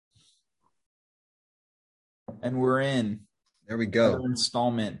and we're in. There we go. Another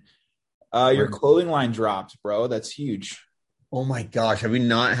installment. Your clothing line dropped, bro. That's huge. Oh my gosh, have we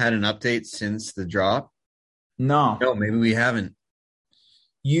not had an update since the drop? No, maybe we haven't.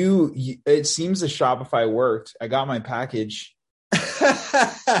 You it seems the Shopify worked. I got my package.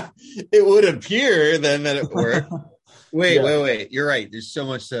 It would appear then that it worked. Wait. You're right. There's so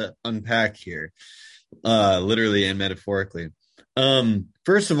much to unpack here, literally and metaphorically.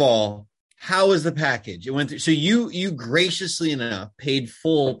 First of all, how was the package? It went through. So you graciously enough paid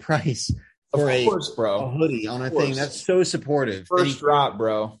full price for a hoodie on a thing. That's so supportive. First drop,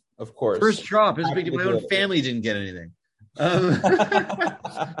 bro. Of course. First drop. It's a big deal. My own family didn't get anything.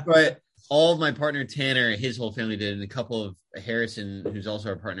 But all of my partner Tanner, his whole family did, and a couple of Harrison, who's also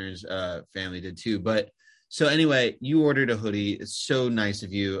our partner's family, did too. But so anyway, you ordered a hoodie. It's so nice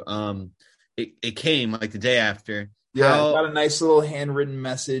of you. It came like the day after. Yeah, got a nice little handwritten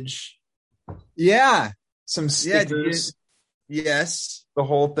message. Yeah, some stickers. Yes, the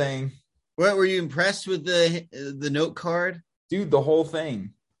whole thing. What were you impressed with the note card, dude? The whole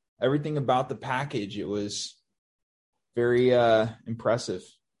thing, everything about the package. It was very impressive.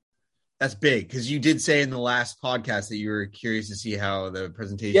 That's big because you did say in the last podcast that you were curious to see how the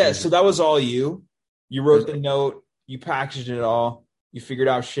presentation. Yeah, so that was all you. You wrote the note. You packaged it all. You figured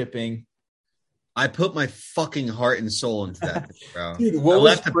out shipping. I put my fucking heart and soul into that, bro. Dude, what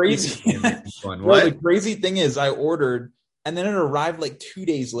was crazy? Bro, the crazy thing is I ordered and then it arrived like 2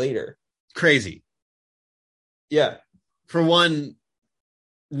 days later. Crazy. Yeah. For one,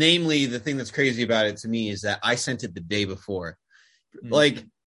 namely, the thing that's crazy about it to me is that I sent it the day before. Mm-hmm. Like,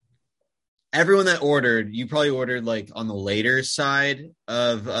 everyone that ordered, you probably ordered like on the later side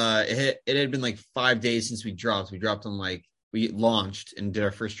of it had been like 5 days since we dropped. We dropped on like we launched and did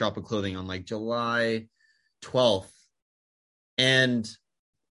our first drop of clothing on like July 12th. And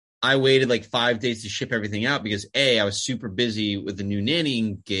I waited like 5 days to ship everything out because I was super busy with the new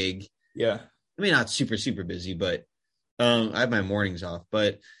nannying gig. Yeah. I mean, not super, super busy, but I have my mornings off,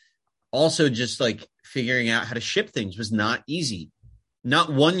 but also just like figuring out how to ship things was not easy.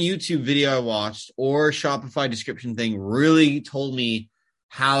 Not one YouTube video I watched or Shopify description thing really told me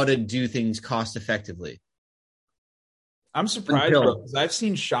how to do things cost effectively. I'm surprised, bro, because I've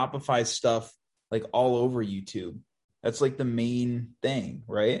seen Shopify stuff like all over YouTube. That's like the main thing,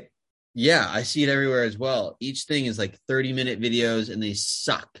 right? Yeah, I see it everywhere as well. Each thing is like 30-minute videos and they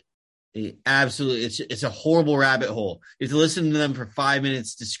suck. They absolutely, it's a horrible rabbit hole. You have to listen to them for 5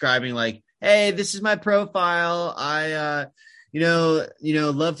 minutes describing like, hey, this is my profile. I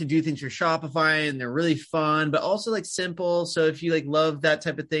love to do things for Shopify and they're really fun, but also like simple. So if you like love that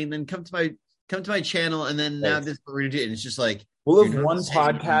type of thing, then come to my channel. And then now this is what we're going to do. And it's just like, we'll have one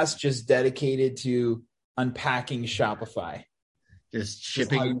podcast just dedicated to unpacking Shopify. Just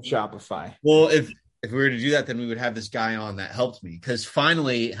shipping Shopify. Well, if we were to do that, then we would have this guy on that helped me. Because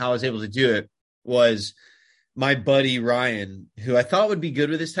finally, how I was able to do it was my buddy Ryan, who I thought would be good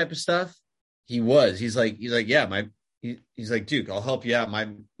with this type of stuff. He's like, yeah, he's like, Duke, I'll help you out.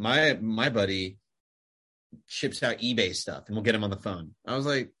 My buddy ships out eBay stuff, and we'll get him on the phone. I was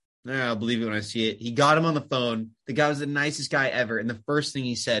like, nah, I'll believe it when I see it. He got him on the phone. The guy was the nicest guy ever, and the first thing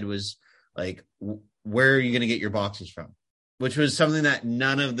he said was like, where are you going to get your boxes from? Which was something that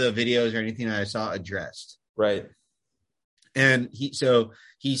none of the videos or anything that I saw addressed. Right. And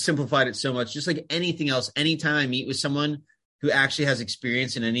he simplified it so much. Just like anything else, anytime I meet with someone who actually has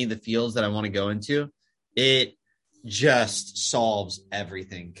experience in any of the fields that I want to go into, it just solves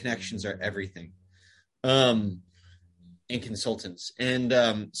everything. Connections are everything. And consultants.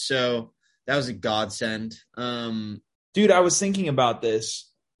 And so that was a godsend. Dude, I was thinking about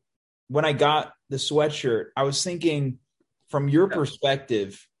this. When I got the sweatshirt, I was thinking, from your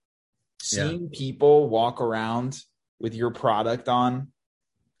perspective, seeing people walk around with your product on.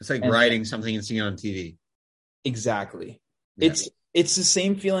 It's like writing something and seeing it on TV. Exactly. Yeah. It's the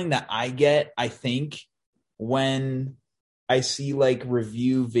same feeling that I get, I think, when I see like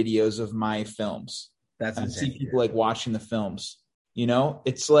review videos of my films. That's I see people like watching the films. You know,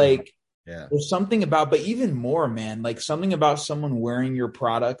 it's like there's something about, but even more, man, like something about someone wearing your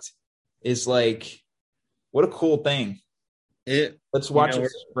product is like, what a cool thing. Let's watch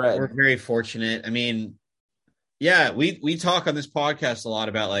it spread. We're very fortunate. I mean, yeah, we talk on this podcast a lot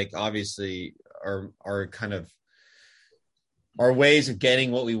about like obviously our kind of our ways of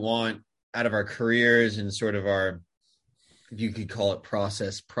getting what we want out of our careers and sort of our, if you could call it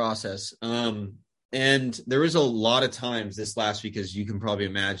process. And there was a lot of times this last week, as you can probably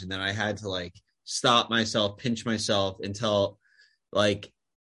imagine, that I had to like stop myself, pinch myself and tell like,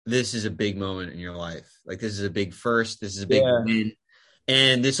 this is a big moment in your life. Like this is a big first, this is a big win.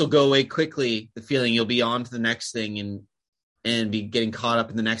 And this will go away quickly. The feeling you'll be on to the next thing and be getting caught up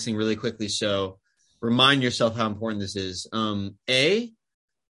in the next thing really quickly. So remind yourself how important this is.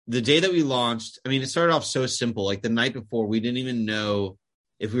 The day that we launched, I mean, it started off so simple. Like the night before, we didn't even know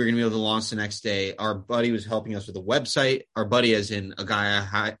if we were going to be able to launch the next day. Our buddy was helping us with the website. Our buddy, as in a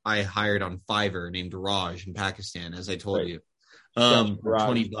guy I hired on Fiverr named Raj in Pakistan, as I told you, for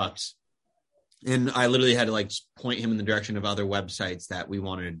 $20. And I literally had to like point him in the direction of other websites that we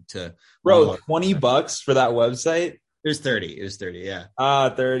wanted to. Bro, $20 for that website? It was 30. It was 30. Yeah.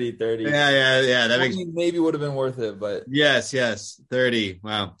 30. Yeah. That makes maybe would have been worth it, but yes. 30.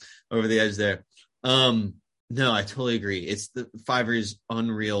 Wow. Over the edge there. No, I totally agree. It's the Fiverr is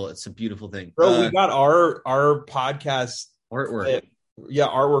unreal. It's a beautiful thing. Bro, we got our podcast artwork.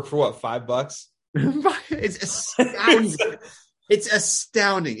 Artwork for what, $5? It's astounding. It's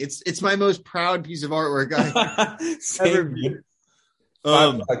astounding. It's my most proud piece of artwork I've ever viewed.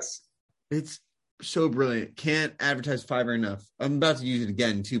 $5. It's so brilliant. Can't advertise Fiverr enough. I'm about to use it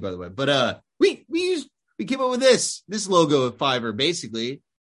again too, by the way. But we came up with this logo of Fiverr. Basically,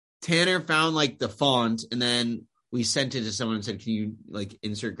 Tanner found like the font, and then we sent it to someone and said, "Can you like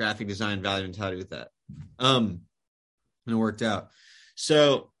insert graphic design value and title with that?" And it worked out.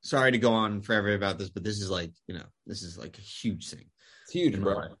 So sorry to go on forever about this, but this is like, this is like a huge thing. It's huge,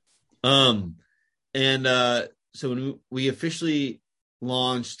 bro. So when we officially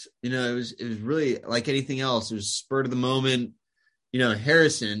launched, it was really like anything else. It was spur of the moment.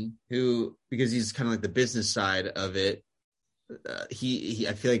 Harrison, who, because he's kind of like the business side of it, he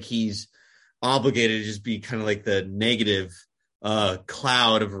I feel like he's obligated to just be kind of like the negative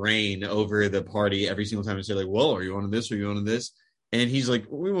cloud of rain over the party every single time and say like, well, are you on this? Are you on this? And he's like,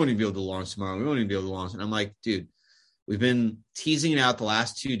 we won't even be able to launch tomorrow. We won't even be able to launch. And I'm like, dude, we've been teasing it out the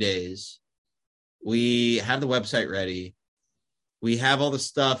last 2 days. We have the website ready. We have all the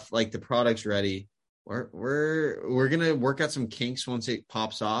stuff, like the products ready. We're going to work out some kinks once it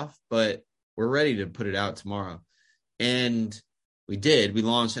pops off, but we're ready to put it out tomorrow. And we did. We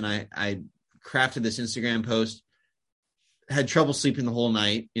launched, and I crafted this Instagram post. Had trouble sleeping the whole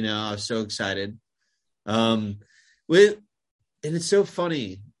night. I was so excited. And it's so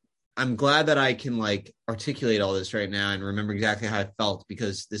funny. I'm glad that I can like articulate all this right now and remember exactly how I felt,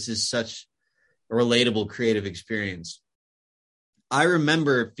 because this is such a relatable creative experience. I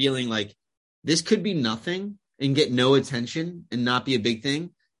remember feeling like this could be nothing and get no attention and not be a big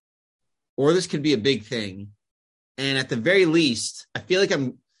thing, or this could be a big thing. And at the very least, I feel like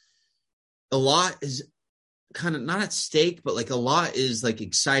a lot is kind of not at stake, but like a lot is like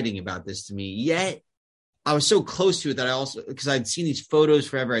exciting about this to me. Yet I was so close to it that I also, because I'd seen these photos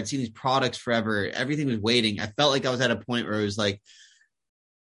forever, I'd seen these products forever, everything was waiting. I felt like I was at a point where it was like,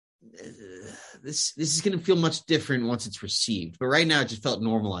 this is going to feel much different once it's received. But right now it just felt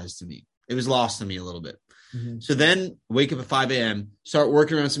normalized to me. It was lost to me a little bit. Mm-hmm. So then wake up at 5 a.m., start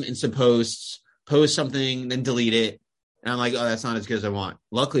working around some Insta posts, post something, then delete it. And I'm like, oh, that's not as good as I want.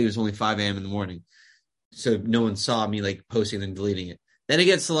 Luckily, it was only 5 a.m. in the morning. So no one saw me like posting and then deleting it. Then it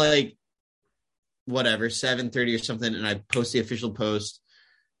gets to like, whatever, 7:30 or something, and I post the official post.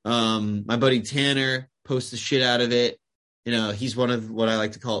 My buddy Tanner posts the shit out of it. He's one of what I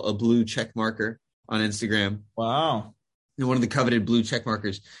like to call a blue check marker on Instagram. Wow. And one of the coveted blue check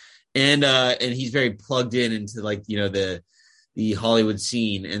markers. And he's very plugged into like, the Hollywood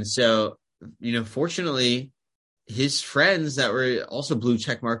scene. And so, fortunately, his friends that were also blue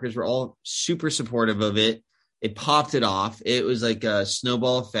check markers were all super supportive of it. It popped it off. It was like a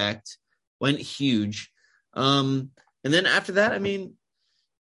snowball effect. Went huge. And then after that, I mean,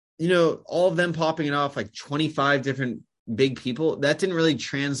 all of them popping it off, like 25 different big people, that didn't really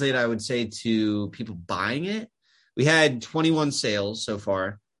translate, I would say, to people buying it. We had 21 sales so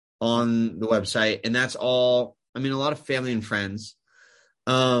far on the website, and that's all, I mean, a lot of family and friends.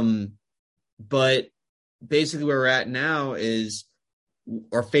 But basically where we're at now is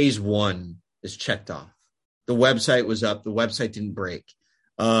our phase 1 is checked off. The website was up. The website didn't break.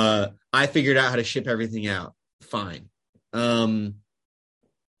 I figured out how to ship everything out. Fine.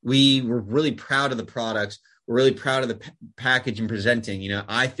 We were really proud of the products. We're really proud of the package and presenting.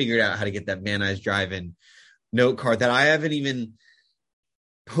 I figured out how to get that Van Nuys Drive-In note card that I haven't even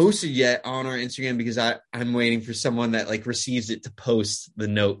posted yet on our Instagram, because I'm waiting for someone that like receives it to post the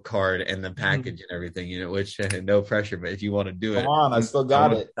note card and the package and everything, which no pressure, but if you want to do it, come on, I still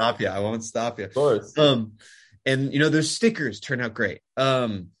got it. Stop you. I won't stop you. Of course. And those stickers turn out great.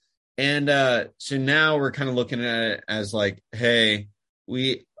 So now we're kind of looking at it as like, hey,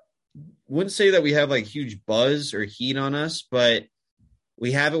 we wouldn't say that we have like huge buzz or heat on us, but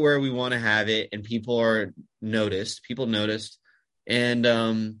we have it where we want to have it, and people noticed.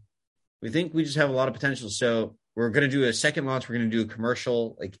 And we think we just have a lot of potential. So we're going to do a second launch. We're going to do a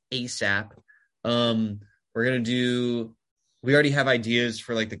commercial like ASAP. We're going to do, we already have ideas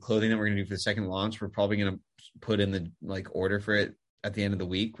for like the clothing that we're going to do for the second launch. We're probably going to put in the like order for it at the end of the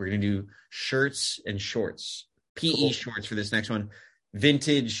week. We're going to do shirts and shorts, PE shorts for this next one.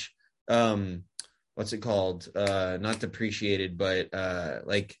 Vintage, what's it called? Not depreciated, but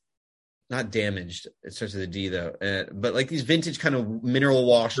like not damaged. It starts with a D though. But like these vintage kind of mineral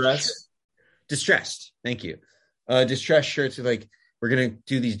wash. Distressed. Thank you. Distressed shirts with like, we're going to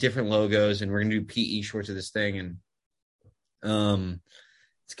do these different logos and we're going to do PE shorts of this thing. And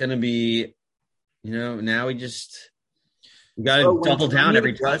it's going to be, now we got to double down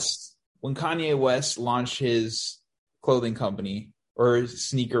every time. When Kanye West launched his clothing company or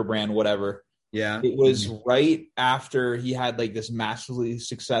sneaker brand, whatever. Yeah. It was right after he had like this massively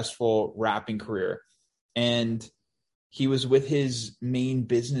successful rapping career. And he was with his main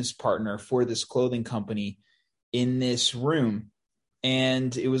business partner for this clothing company in this room.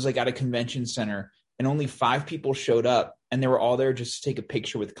 And it was like at a convention center. And only 5 people showed up. And they were all there just to take a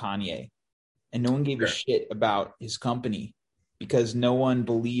picture with Kanye. And no one gave a shit about his company because no one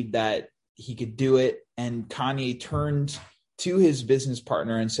believed that he could do it. And Kanye turned to his business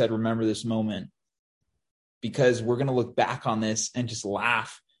partner and said, remember this moment, because we're going to look back on this and just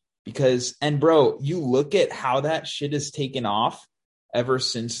laugh. And bro, you look at how that shit has taken off ever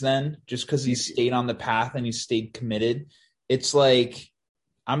since then, just because he stayed on the path and he stayed committed. It's like,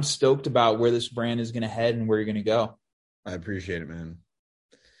 I'm stoked about where this brand is going to head and where you're going to go. I appreciate it, man.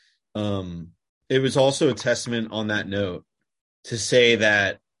 It was also a testament on that note to say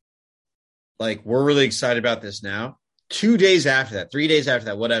that, like, we're really excited about this now. 2 days after that, 3 days after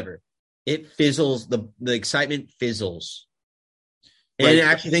that, whatever, it fizzles. The excitement fizzles. Right. And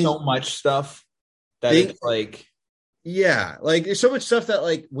actually, so much stuff that it's like, yeah, like there's so much stuff that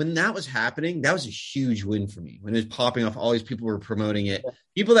like when that was happening, that was a huge win for me. When it was popping off, all these people were promoting it. Yeah.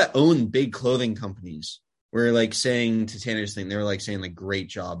 People that own big clothing companies were like saying to Tanner's thing, they were like saying like, "Great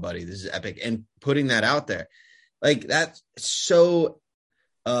job, buddy. This is epic," and putting that out there, like that's so,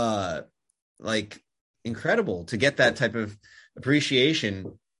 like incredible to get that type of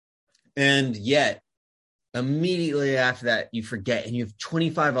appreciation, and yet immediately after that, you forget, and you have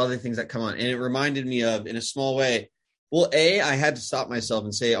 25 other things that come on. And it reminded me of, in a small way, well, I had to stop myself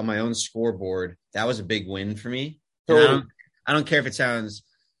and say on my own scoreboard, that was a big win for me. Totally. I don't care if it sounds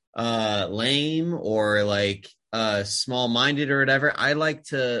lame or like small-minded or whatever. I like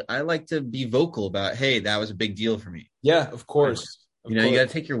to be vocal about, hey, that was a big deal for me. Yeah, of course. You got to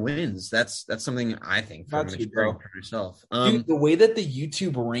take your wins. That's something I think for yourself. Dude, the way that the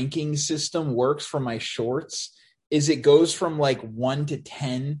YouTube ranking system works for my shorts is it goes from like 1 to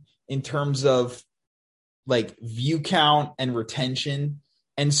 10 in terms of like view count and retention.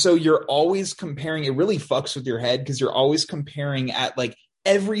 And so you're always comparing. It really fucks with your head because you're always comparing at like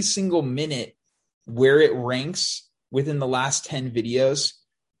every single minute where it ranks within the last 10 videos.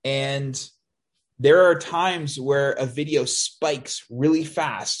 And there are times where a video spikes really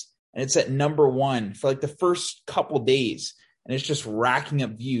fast and it's at number 1 for like the first couple days, and it's just racking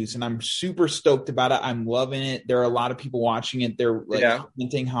up views. And I'm super stoked about it. I'm loving it. There are a lot of people watching it. They're like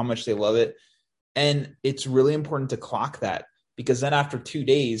commenting how much they love it. And it's really important to clock that, because then after 2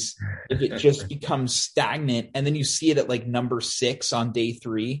 days, if it just becomes stagnant and then you see it at like number 6 on day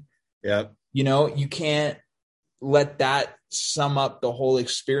 3, you can't let that sum up the whole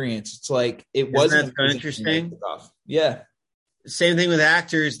experience. It's like, it wasn't so interesting. Yeah. Same thing with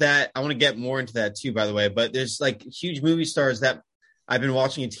actors that I want to get more into that too, by the way, but there's like huge movie stars that I've been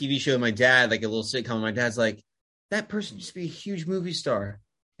watching a TV show with my dad, like a little sitcom. My dad's like, that person used to be a huge movie star.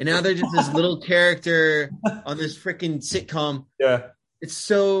 And now they're just this little character on this freaking sitcom. Yeah. It's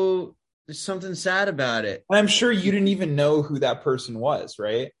so, there's something sad about it. And I'm sure you didn't even know who that person was,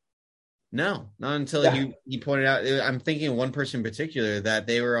 right? No, not until he pointed out. I'm thinking of one person in particular that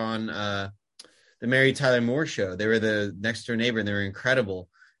they were on the Mary Tyler Moore show. They were the next door neighbor, and they were incredible.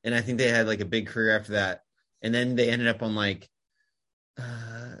 And I think they had like a big career after that. And then they ended up on like,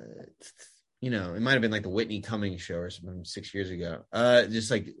 it might have been like the Whitney Cummings show or something 6 years ago.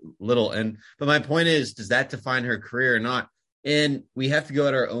 Just like little. But my point is, does that define her career or not? And we have to go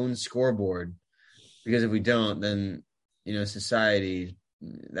at our own scoreboard, because if we don't, then society,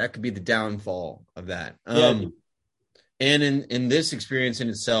 that could be the downfall of that. And in this experience in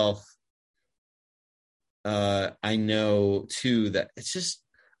itself, I know too that it's just,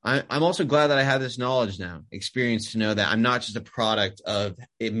 I'm also glad that I have this knowledge now, experience, to know that I'm not just a product of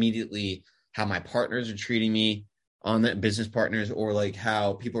immediately how my partners are treating me on that, business partners, or like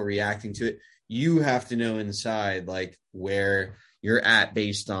how people are reacting to it. You have to know inside, like, where you're at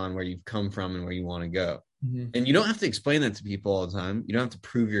based on where you've come from and where you want to go. Mm-hmm. And you don't have to explain that to people all the time. You don't have to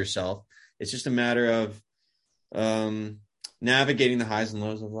prove yourself. It's just a matter of navigating the highs and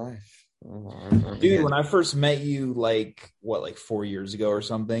lows of life. Dude, when I first met you, like 4 years ago or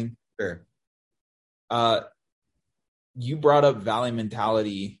something? Sure. You brought up Valley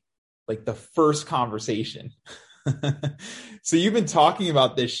mentality, like the first conversation. So you've been talking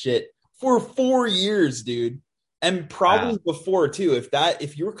about this shit for 4 years, dude. And probably before too.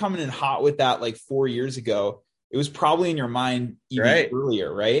 If you were coming in hot with that like 4 years ago, it was probably in your mind even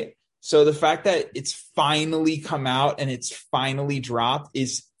earlier, right? So the fact that it's finally come out and it's finally dropped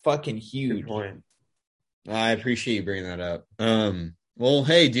is fucking huge. Good point. I appreciate you bringing that up. Well,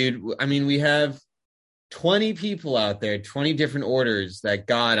 hey, dude, I mean, we have 20 people out there, 20 different orders that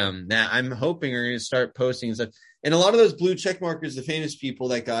got them. That I'm hoping are going to start posting and stuff. And a lot of those blue check markers, the famous people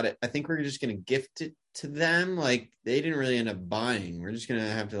that got it, I think we're just going to gift it to them. Like, they didn't really end up buying. We're just going to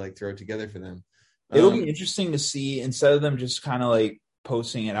have to like throw it together for them. It'll be interesting to see, instead of them just kind of like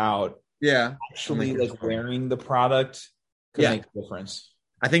posting it out. Yeah. Actually like wearing the product could make a difference.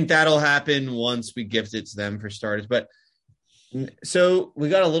 I think that'll happen once we gift it to them for starters. But so we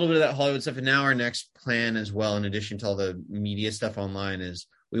got a little bit of that Hollywood stuff. And now our next plan as well, in addition to all the media stuff online, is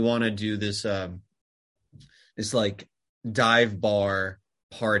we want to do this, this like dive bar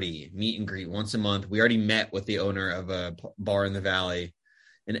party meet and greet once a month. We already met with the owner of a bar in the Valley,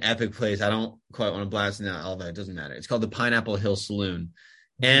 an epic place. I don't quite want to blast it out, all that. It doesn't matter. It's called the Pineapple Hill Saloon.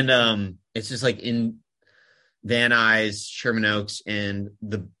 And it's just like in Van Nuys, Sherman Oaks, and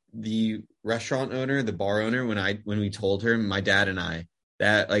the restaurant owner, the bar owner, when we told her, my dad and I,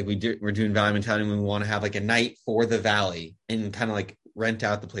 that like we're doing Valley mentality and we want to have like a night for the Valley and kind of like rent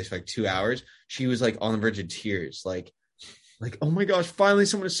out the place for like 2 hours. She was like on the verge of tears, like, oh my gosh, finally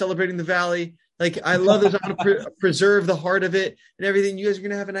someone is celebrating the Valley. Like, I love this. I want to preserve the heart of it and everything. You guys are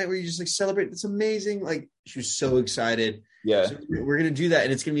going to have a night where you just like celebrate. It's amazing. Like, she was so excited. Yeah. So we're going to do that.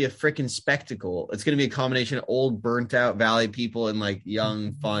 And it's going to be a freaking spectacle. It's going to be a combination of old, burnt out Valley people and like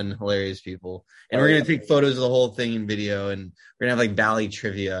young, fun, hilarious people. And we're going to take photos of the whole thing in video. And we're going to have like Valley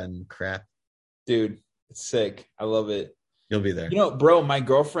trivia and crap. Dude, it's sick. I love it. You'll be there. You know, bro, my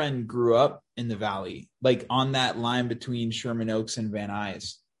girlfriend grew up in the Valley, like on that line between Sherman Oaks and Van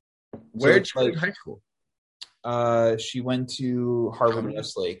Nuys. Where did she go to high school? She went to Harvard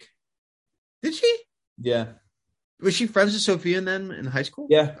Westlake. Did she? Yeah. Was she friends with Sophia then in high school?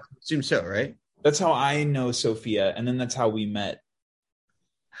 Yeah. I assume so, right? That's how I know Sophia, and then that's how we met.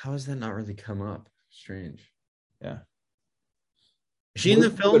 How has that not really come up? Strange. Yeah. Is she in the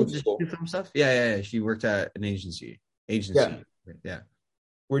film? Did she do film stuff? Yeah. She worked at an agency. Yeah.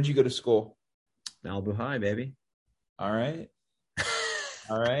 Where'd you go to school? Malibu High, baby. All right.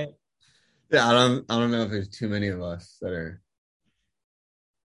 All right. Yeah, I don't know if there's too many of us that are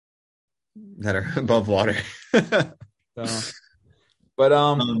above water. But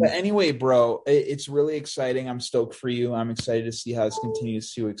anyway, bro, it's really exciting. I'm stoked for you. I'm excited to see how this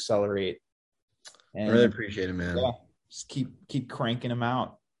continues to accelerate. And I really appreciate it, man. Yeah, just keep cranking them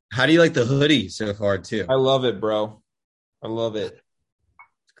out. How do you like the hoodie so far, too? I love it, bro. I love it.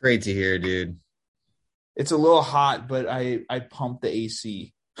 It's great to hear, dude. It's a little hot, but I pumped the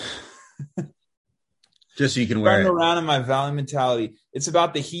AC. Just so you can wear it. Running around in my Valley mentality. It's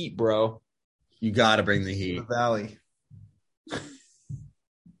about the heat, bro. You got to bring the heat. The Valley.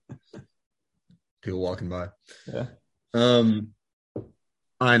 People walking by. Yeah.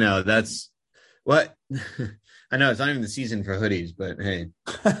 I know. That's what. I know it's not even the season for hoodies, but hey.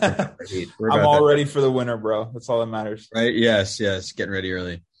 I'm all ready for the winter, bro. That's all that matters. Right? Yes. Getting ready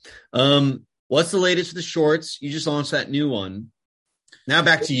early. What's the latest for the shorts? You just launched that new one. Now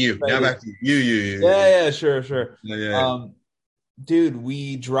back to you. You. Yeah, sure. Yeah. Dude,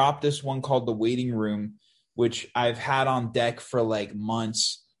 we dropped this one called The Waiting Room, which I've had on deck for like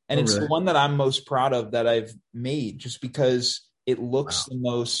months. And it's really the one that I'm most proud of that I've made, just because it looks the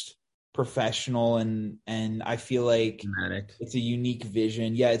most professional and I feel like it's a unique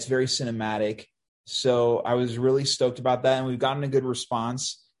vision. Yeah, it's very cinematic. So I was really stoked about that. And we've gotten a good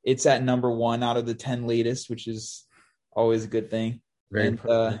response. It's at number 1 out of the 10 latest, which is always a good thing.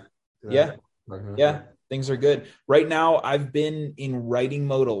 Yeah, things are good. Right now, I've been in writing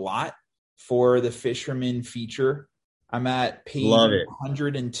mode a lot for the Fisherman feature. I'm at page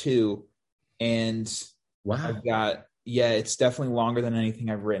 102, and I've got, it's definitely longer than anything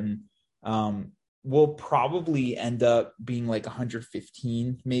I've written. We'll probably end up being like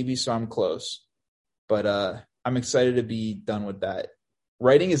 115 maybe, so I'm close. But I'm excited to be done with that.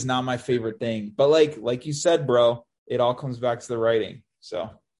 Writing is not my favorite thing, but like you said, bro, it all comes back to the writing. So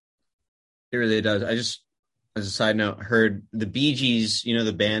it really does. as a side note, heard the Bee Gees, you know,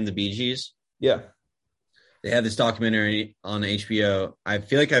 the band, the Bee Gees? Yeah. They had this documentary on HBO. I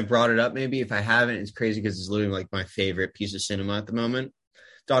feel like I've brought it up maybe. If I haven't, it's crazy because it's literally like my favorite piece of cinema at the moment.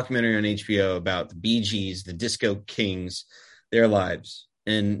 Documentary on HBO about the Bee Gees, the Disco Kings, their lives.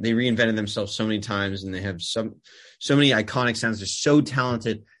 And they reinvented themselves so many times, and they have so many iconic sounds. They're so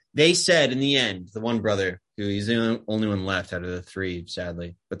talented. They said in the end, the one brother, who he's the only one left out of the three,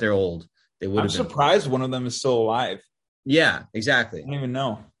 sadly, but they're old. They would. I'm surprised one of them is still alive. Yeah, exactly. I don't even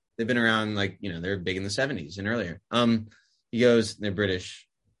know. They've been around, like, you know, they're big in the 70s and earlier. He goes, they're British.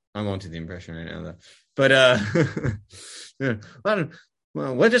 I won't do the impression right now, though. But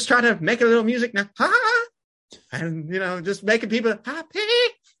well, we're just trying to make a little music now. Ha! And, you know, just making people happy.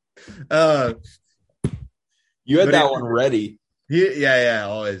 You had that one ready. Yeah,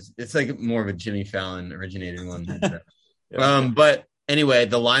 always. It's like more of a Jimmy Fallon originated one. Yeah. But anyway,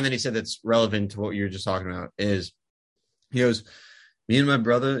 the line that he said that's relevant to what you were just talking about is, he goes, me and my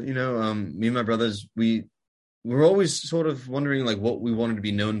brother, you know, me and my brothers, we're always sort of wondering like what we wanted to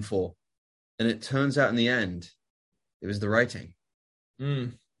be known for. And it turns out in the end, it was the writing. It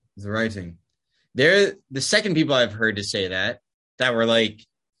was the writing. They're the second people I've heard to say that were like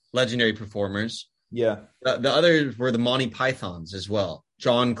legendary performers. Yeah. The others were the Monty Pythons as well.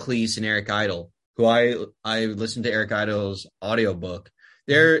 John Cleese and Eric Idle, who I listened to Eric Idle's audiobook.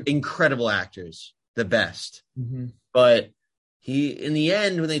 They're incredible actors, the best. Mm-hmm. But in the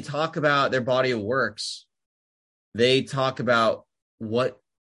end, when they talk about their body of works, they talk about what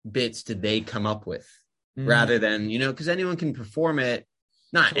bits did they come up with rather than, you know, because anyone can perform it.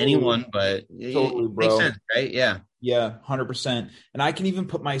 Not totally. Anyone, but totally, it makes sense, right? Yeah. Yeah, 100%. And I can even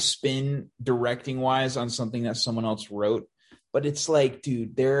put my spin directing wise on something that someone else wrote. But it's like,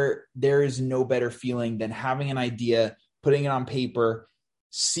 dude, there is no better feeling than having an idea, putting it on paper,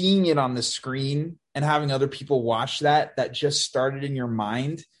 seeing it on the screen, and having other people watch that just started in your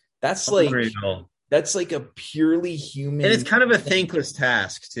mind. That's like a purely human. And it's kind of a thankless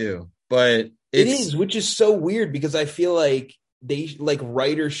task too, but it is, which is so weird because I feel like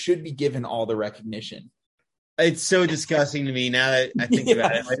writers should be given all the recognition. It's so disgusting to me now that I think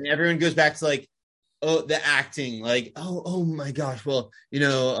about it. Like, everyone goes back to like, oh, the acting, like, oh my gosh. Well, you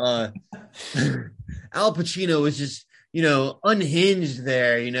know, Al Pacino was just, you know, unhinged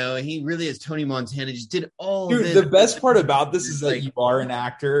there. You know, he really, as Tony Montana, just did all. Dude, the best part about this is that you are an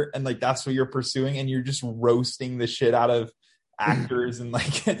actor, and like that's what you're pursuing, and you're just roasting the shit out of actors. And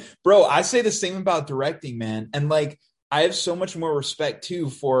like, bro, I say the same about directing, man. And like, I have so much more respect too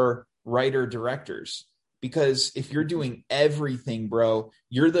for writer directors. Because if you're doing everything, bro,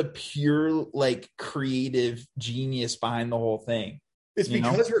 you're the pure, like, creative genius behind the whole thing. It's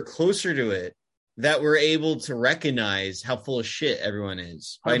because we're closer to it that we're able to recognize how full of shit everyone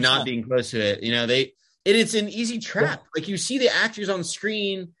is by 100%. Not being close to it. You know, it's an easy trap. Yeah. Like, you see the actors on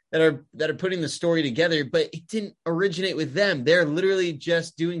screen that are putting the story together, but it didn't originate with them. They're literally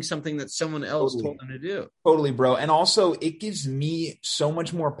just doing something that someone else told them to do. Totally, bro. And also, it gives me so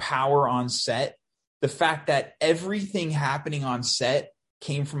much more power on set. The fact that everything happening on set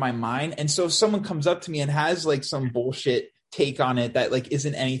came from my mind. And so if someone comes up to me and has like some bullshit take on it that like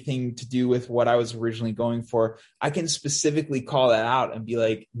isn't anything to do with what I was originally going for, I can specifically call that out and be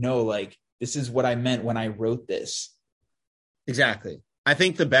like, no, like this is what I meant when I wrote this. Exactly. I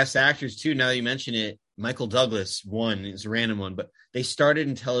think the best actors too, now that you mention it, Michael Douglas, one is a random one, but they started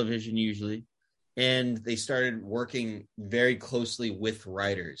in television usually. And they started working very closely with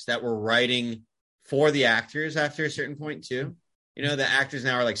writers that were writing for the actors after a certain point too. You know, the actors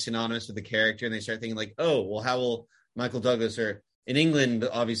now are like synonymous with the character, and they start thinking like, oh, well, how will Michael Douglas, or in England,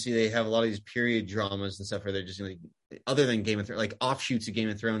 obviously they have a lot of these period dramas and stuff where they're just like, other than Game of Thrones, like offshoots of Game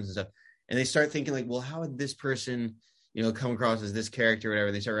of Thrones and stuff. And they start thinking like, well, how would this person, you know, come across as this character or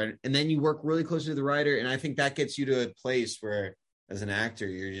whatever. They start writing, and then you work really closely to the writer. And I think that gets you to a place where as an actor,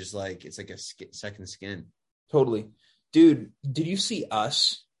 you're just like, it's like a second skin. Totally. Dude, did you see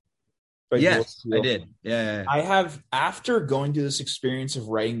Us? Yes, I did. Yeah. I have, after going through this experience of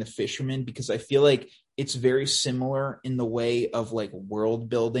writing The Fisherman, because I feel like it's very similar in the way of like world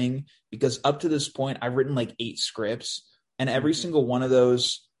building, because up to this point, I've written like 8 scripts, and every single one of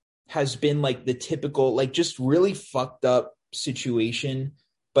those has been like the typical, like just really fucked up situation,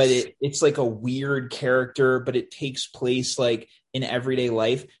 but it's like a weird character, but it takes place like in everyday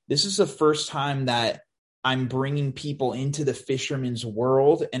life. This is the first time that I'm bringing people into the fisherman's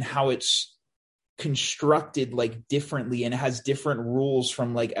world and how it's constructed like differently, and it has different rules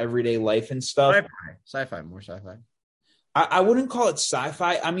from like everyday life and stuff. Sci-fi, more sci-fi. I wouldn't call it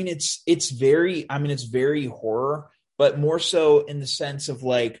sci-fi. I mean, it's very horror, but more so in the sense of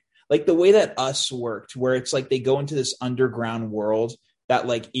like like the way that Us worked, where it's like they go into this underground world that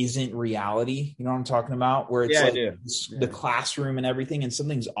like isn't reality. You know what I'm talking about? Where it's the classroom and everything, and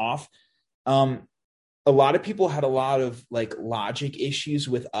something's off. A lot of people had a lot of like logic issues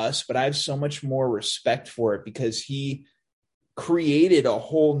with Us, but I have so much more respect for it because he created a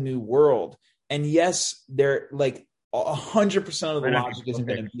whole new world. And yes, they're like 100% of the logic isn't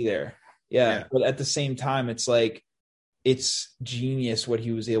going to be there. Yeah. But at the same time, it's like, it's genius what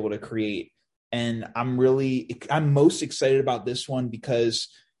he was able to create. And I'm most excited about this one because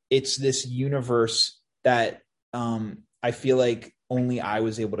it's this universe that I feel like only I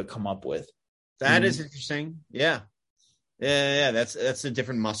was able to come up with. That is interesting. Yeah. That's a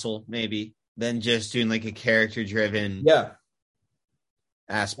different muscle maybe than just doing like a character driven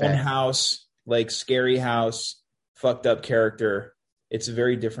aspect. One house, like scary house, fucked up character. It's a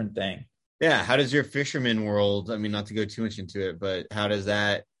very different thing. Yeah. How does your fisherman world, I mean, not to go too much into it, but how does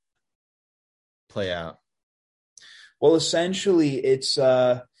that play out? Well, essentially it's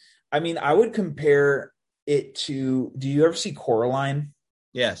I mean, I would compare it to, do you ever see Coraline?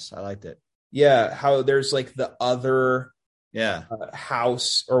 Yes, I liked it. Yeah, how there's like the other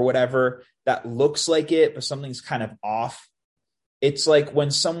house or whatever that looks like it, but something's kind of off. It's like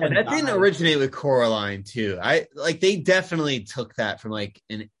when someone that didn't originate with Coraline too. I like they definitely took that from like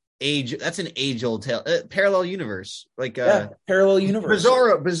an age-old tale, parallel universe, like parallel universe,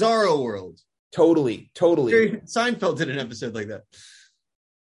 bizarro world. Totally. Seinfeld did an episode like that.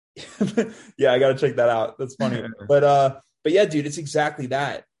 Yeah, I gotta check that out. That's funny. But yeah, dude, it's exactly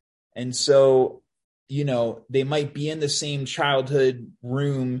that. And so, you know, they might be in the same childhood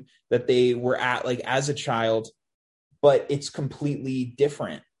room that they were at, like as a child, but it's completely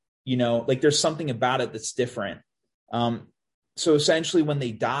different. You know, like there's something about it that's different. So essentially when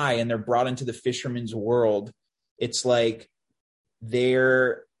they die and they're brought into the fisherman's world, it's like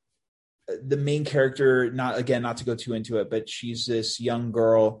they're the main character, not to go too into it, but she's this young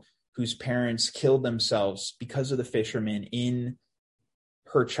girl whose parents killed themselves because of the fisherman in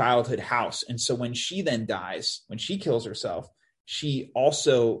her childhood house. And so when she then dies, when she kills herself, she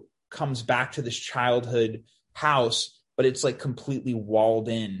also comes back to this childhood house, but it's like completely walled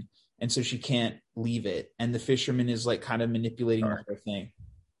in. And so she can't leave it. And the fisherman is like kind of manipulating the whole thing.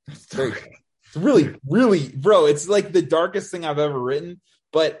 It's really, really, bro, it's like the darkest thing I've ever written,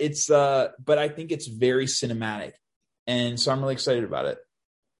 but but I think it's very cinematic. And so I'm really excited about it.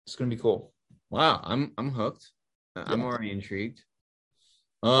 It's going to be cool. Wow. I'm hooked. I'm already intrigued.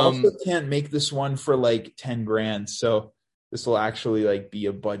 Also can't make this one for like 10 grand. So this will actually like be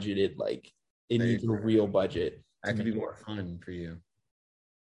a budgeted, like it needs a real budget. That could be more fun for you.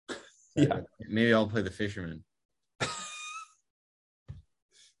 Yeah. Maybe I'll play the fisherman.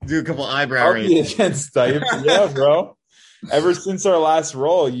 Do a couple eyebrow raises. Against type. Yeah, bro. Ever since our last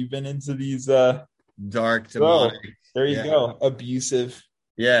roll, you've been into these dark demonic. There you go. Abusive.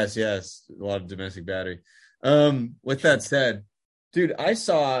 Yes. A lot of domestic battery. With that said, dude, I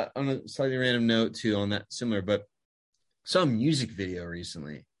saw on a slightly random note too on that similar, but saw a music video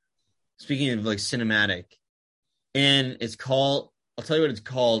recently. Speaking of like cinematic, and it's called, I'll tell you what it's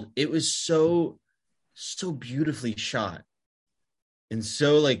called. It was so beautifully shot and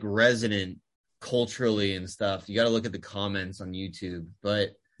so like resonant culturally and stuff. You got to look at the comments on YouTube,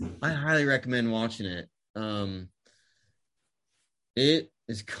 but I highly recommend watching it. It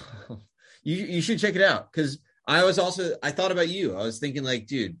is called, you should check it out because I thought about you. I was thinking like,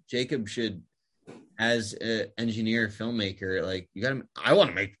 dude, Jacob should, as an engineer, filmmaker, like I want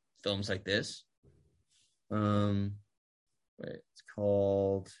to make films like this. It's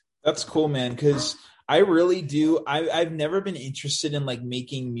called. That's cool, man. Cause I really do. I've never been interested in like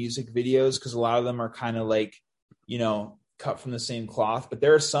making music videos because a lot of them are kind of like, you know, cut from the same cloth, but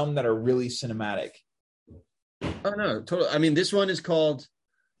there are some that are really cinematic. Oh no, totally. I mean, this one is called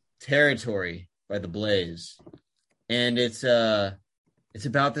Territory by The Blaze. And it's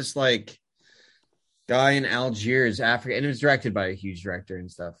about this like guy in Algiers, Africa, and it was directed by a huge director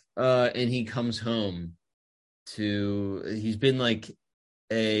and stuff. And he comes home he's been like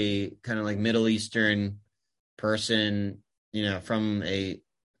a kind of like Middle Eastern person, you know, from a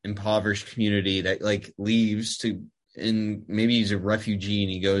impoverished community that like leaves and maybe he's a refugee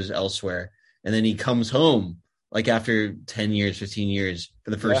and he goes elsewhere. And then he comes home like after 10 years, 15 years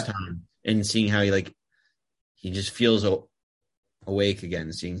for the first time and seeing how he just feels awake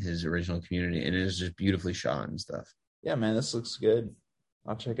again, seeing his original community. And it is just beautifully shot and stuff. Yeah, man, this looks good.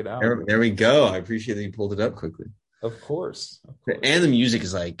 I'll check it out. There we go. I appreciate that you pulled it up quickly. Of course. And the music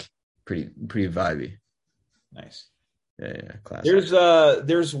is like pretty vibey. Nice. Yeah, classic.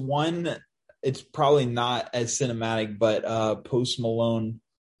 There's one, it's probably not as cinematic, but Post Malone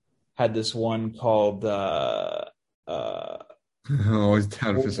had this one called always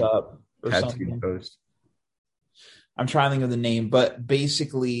down for some or something. Post. I'm trying to think of the name, but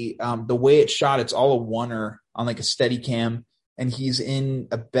basically the way it's shot, it's all a oneer on like a steady cam, and he's in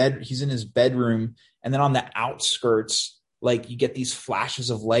his bedroom, and then on the outskirts, like you get these flashes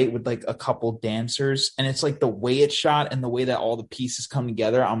of light with like a couple dancers, and it's like the way it's shot and the way that all the pieces come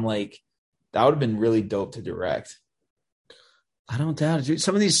together. I'm like, that would have been really dope to direct. I don't doubt it, dude.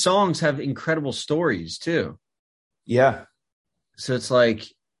 Some of these songs have incredible stories too. Yeah. So it's like,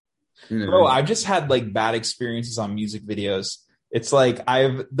 bro, I've just had like bad experiences on music videos. It's like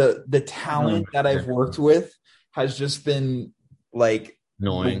I've the talent that I've worked with has just been like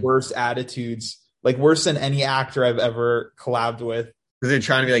annoying. The worst attitudes, like worse than any actor I've ever collabed with. Because they're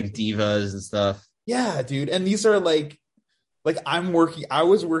trying to be like divas and stuff. Yeah, dude. And these are like I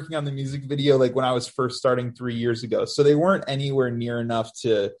was working on the music video like when I was first starting 3 years ago. So they weren't anywhere near enough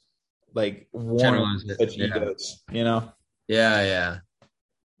to like warrant such egos, you know? Yeah, yeah.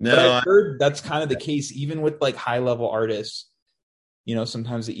 No, but I've heard that's kind of the case, even with like high level artists. You know,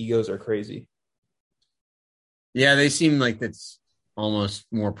 sometimes the egos are crazy. Yeah, they seem like that's almost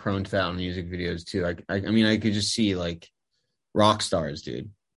more prone to that in music videos too. Like, I mean, I could just see like rock stars, dude.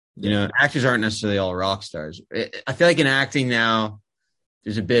 You know, actors aren't necessarily all rock stars. I feel like in acting now,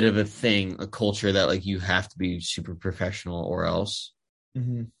 there's a bit of a thing, a culture that like you have to be super professional or else.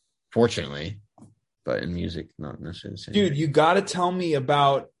 Mm-hmm. Fortunately. But in music, not necessarily the same. Dude, you got to tell me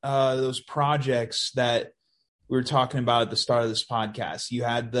about those projects that we were talking about at the start of this podcast. You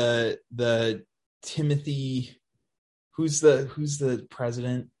had the Timothy, who's the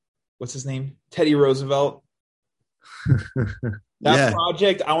president? What's his name? Teddy Roosevelt. That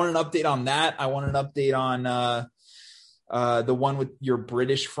project, I want an update on that. I want an update on the one with your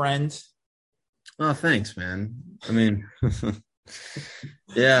British friend. Oh, thanks, man. I mean,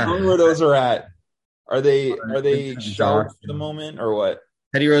 yeah. Tell me where those are at. Are they shelved for the moment or what?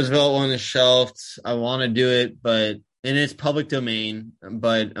 Teddy Roosevelt one is shelved. I want to do it, but and it's public domain.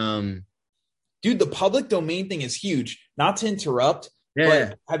 But dude, the public domain thing is huge. Not to interrupt,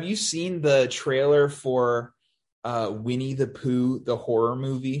 but have you seen the trailer for Winnie the Pooh, the horror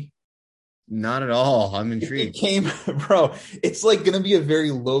movie? Not at all. I'm intrigued. It came, bro. It's like going to be a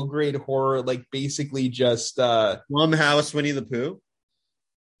very low grade horror, like basically just Blumhouse Winnie the Pooh.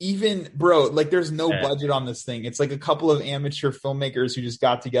 Even, bro, like there's no budget on this thing. It's like a couple of amateur filmmakers who just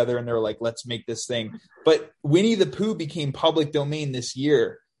got together and they're like, let's make this thing. But Winnie the Pooh became public domain this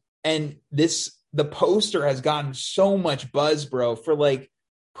year. And the poster has gotten so much buzz, bro, for like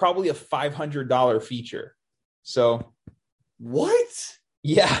probably a $500 feature. So what?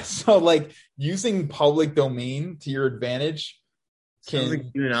 Yeah. So like using public domain to your advantage. Sounds like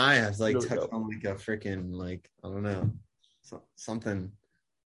you and I have like touched on like a freaking, like, I don't know, something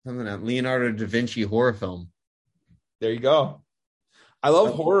that Leonardo da Vinci horror film. There you go. I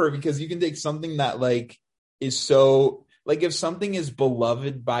love horror because you can take something that like is so like if something is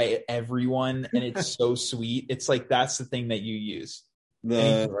beloved by everyone and it's so sweet, it's like that's the thing that you use.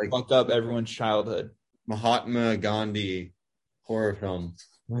 The like fuck up everyone's childhood. Mahatma Gandhi horror film.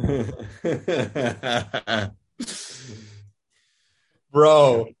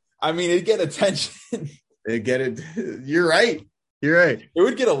 Bro, I mean, it'd get attention. You're right. You're right. It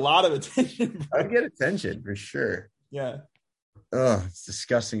would get a lot of attention. I'd get attention for sure. Yeah. Oh, it's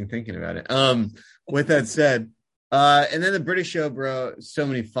disgusting thinking about it. With that said, and then the British show, bro, so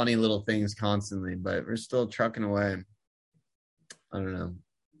many funny little things constantly, but we're still trucking away. I don't know.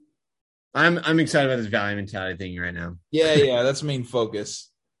 I'm excited about this value mentality thing right now. Yeah, that's main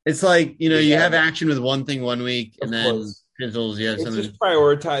focus. It's like, you know, you have action with one thing one week and then fizzles. Yeah, it's just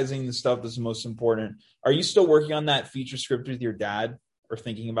prioritizing the stuff that's most important. Are you still working on that feature script with your dad or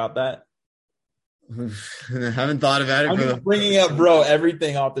thinking about that? I haven't thought about it. I'm just bringing up, bro,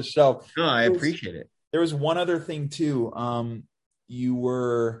 everything off the shelf. No, I appreciate it. There was one other thing too. You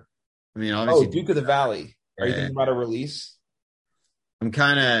were, I mean, obviously, Duke of the Valley. Are you thinking about a release? I'm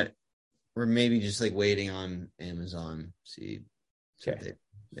kind of, or maybe just like waiting on Amazon. See. Okay.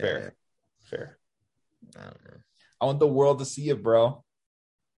 Fair. I don't know. I want the world to see it, bro.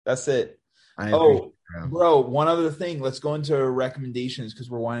 That's it. Bro, one other thing. Let's go into recommendations because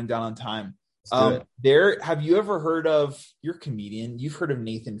we're winding down on time. Have you ever heard of, you're a comedian, you've heard of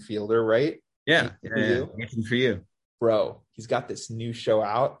Nathan Fielder, right? Yeah. Nathan for you. Bro, he's got this new show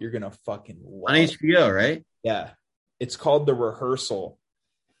out. You're going to fucking love on HBO, right? Yeah. It's called The Rehearsal.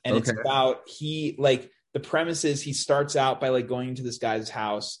 And it's about, the premise is he starts out by like going to this guy's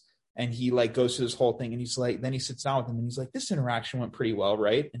house and he like goes through this whole thing and he's like, then he sits down with him and he's like, this interaction went pretty well,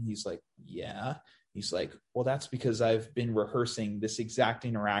 right? And he's like, yeah. He's like, well, that's because I've been rehearsing this exact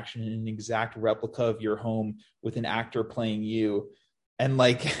interaction in an exact replica of your home with an actor playing you. And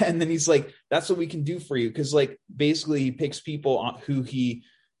like, and then he's like, that's what we can do for you. Cause like, basically he picks people on who he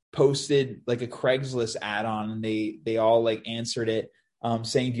posted like a Craigslist ad on, and they all like answered it,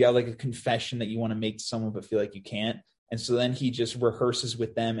 saying, do you have like a confession that you want to make to someone, but feel like you can't? And so then he just rehearses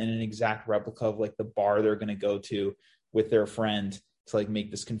with them in an exact replica of like the bar they're going to go to with their friend to like make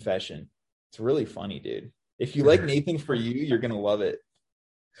this confession. It's really funny, dude. If you like Nathan For You, you're going to love it.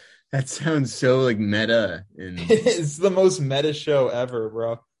 That sounds so like meta. It's the most meta show ever,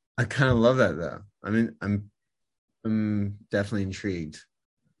 bro. I kind of love that though. I mean, I'm definitely intrigued.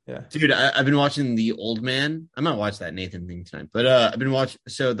 Yeah, dude, I've been watching The Old Man. I might watch that Nathan thing tonight, but I've been watching.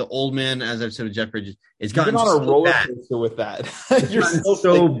 So The Old Man, as I've said with Jeff Bridges, it's gotten on so a roller bad. coaster with that. You're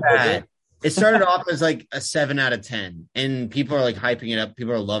so bad. It started off as like a 7 out of 10, and people are like hyping it up.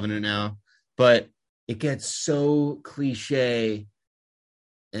 People are loving it now, but it gets so cliche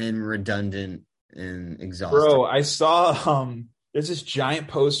and redundant and exhausting. Bro, I saw there's this giant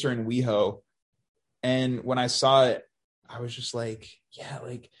poster in WeHo, and when I saw it, I was just like, yeah,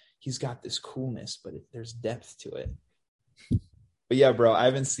 like he's got this coolness, but there's depth to it. But yeah, bro, I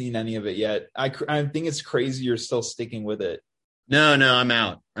haven't seen any of it yet. I think it's crazy you're still sticking with it. No, I'm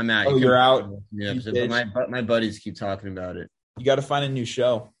out. Oh, you're out. Yeah, but my buddies keep talking about it. You got to find a new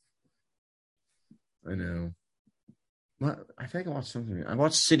show. I know. I think I watched something. I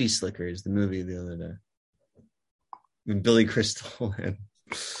watched City Slickers, the movie, the other day. With Billy Crystal and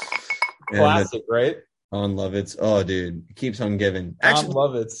classic, right? Jon Lovitz. Oh, dude, it keeps on giving. Actually, Jon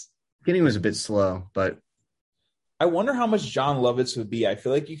Lovitz. Beginning was a bit slow, but I wonder how much Jon Lovitz would be. I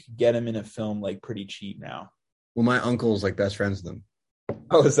feel like you could get him in a film like pretty cheap now. Well, my uncle's like best friends with them.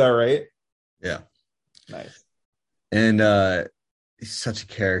 Oh, is that right? Yeah. Nice. And he's such a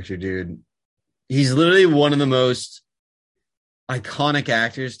character, dude. He's literally one of the most iconic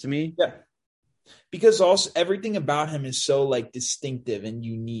actors to me. Yeah. Because also everything about him is so like distinctive and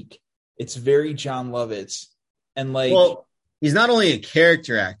unique. It's very Jon Lovitz. And like, well, he's not only a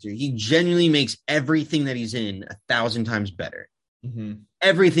character actor, he genuinely makes everything that he's in 1,000 times better. Mm-hmm.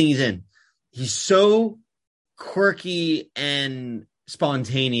 Everything he's in. He's so quirky and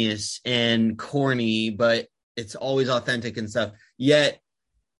spontaneous and corny, but it's always authentic and stuff. Yet,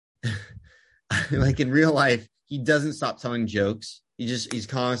 like in real life, he doesn't stop telling jokes. He's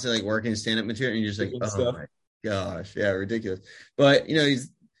constantly like working stand-up material, and you're just like, oh my gosh, yeah, ridiculous. But you know, he's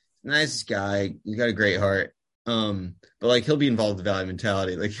the nicest guy. He's got a great heart. But like he'll be involved with Valley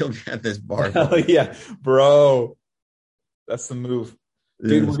Mentality. Like he'll be at this bar. Hell yeah, bro. That's the move.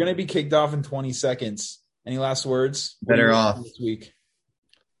 Dude, we're gonna be kicked off in 20 seconds. Any last words? Better off this week.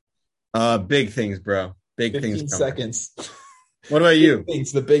 Big things, bro. Big 15 things. Seconds. What about you?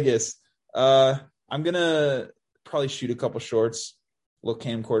 Things, the biggest. I'm gonna probably shoot a couple shorts, little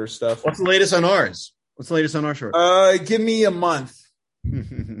camcorder stuff. What's the latest on ours? What's the latest on our short? Give me a month.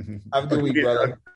 Have a good week, brother.